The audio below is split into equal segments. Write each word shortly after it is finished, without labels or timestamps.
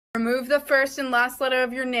Remove the first and last letter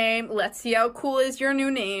of your name. Let's see how cool is your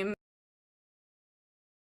new name.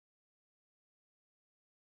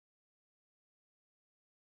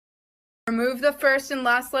 Remove the first and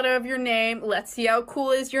last letter of your name. Let's see how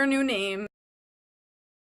cool is your new name.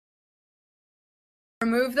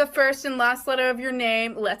 Remove the first and last letter of your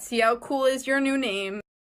name. Let's see how cool is your new name.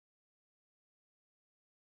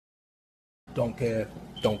 Don't care,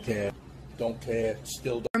 don't care, don't care,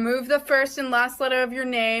 still don't. Remove the first and last letter of your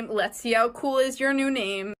name. Let's see how cool is your new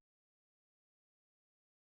name.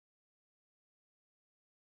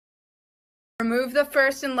 Remove the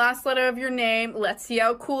first and last letter of your name. Let's see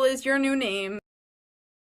how cool is your new name.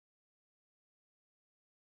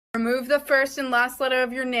 Remove the first and last letter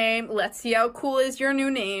of your name. Let's see how cool is your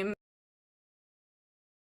new name.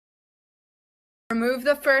 Remove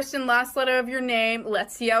the first and last letter of your name.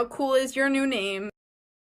 Let's see how cool is your new name.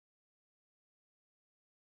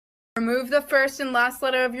 Remove the first and last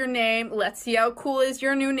letter of your name. Let's see how cool is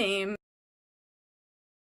your new name.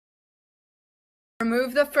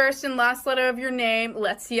 Remove the first and last letter of your name.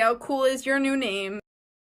 Let's see how cool is your new name.